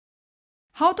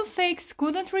How to fix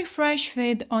couldn't refresh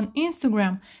feed on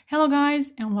Instagram. Hello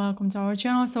guys and welcome to our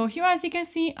channel. So here, as you can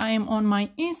see, I am on my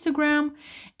Instagram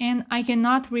and I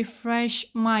cannot refresh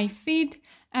my feed.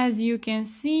 As you can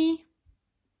see,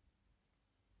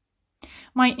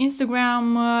 my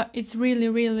Instagram it's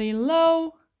really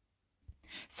low.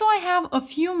 So I have a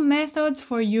few methods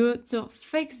for you to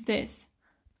fix this.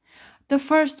 The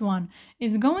first one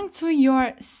is going to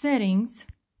your settings,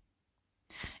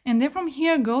 and then from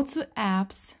here go to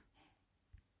apps,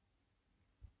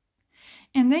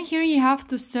 and then here you have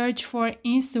to search for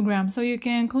Instagram. So you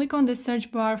can click on the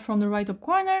search bar from the right up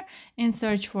corner and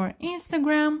search for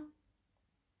Instagram,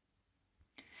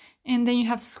 and then you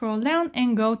have to scroll down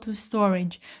and go to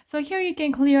storage. So here you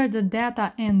can clear the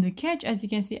data and the cache, as you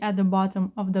can see at the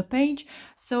bottom of the page.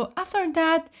 So after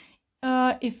that,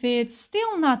 if it's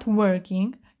still not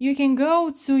working, you can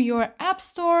go to your App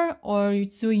Store or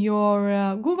to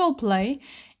your Google Play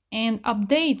and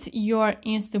update your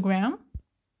Instagram.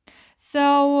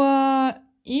 So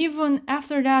even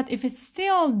after that, if it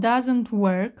still doesn't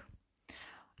work,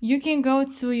 you can go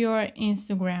to your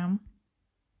Instagram.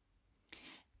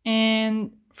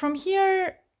 And from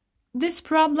here, this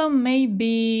problem may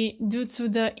be due to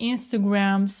the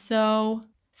Instagram. So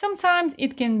sometimes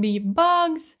it can be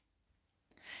bugs,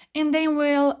 and they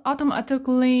will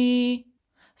automatically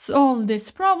solve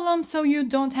this problem, so you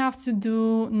don't have to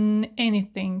do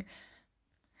anything.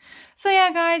 So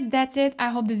yeah guys, that's it. I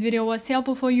hope this video was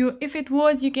helpful for you. If it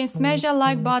was, you can smash that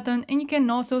like button, and you can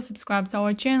also subscribe to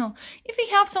our channel. If you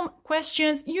have some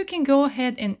questions, you can go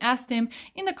ahead and ask them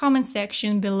in the comment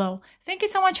section below. Thank you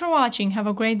so much for watching. Have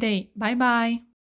a great day. Bye bye.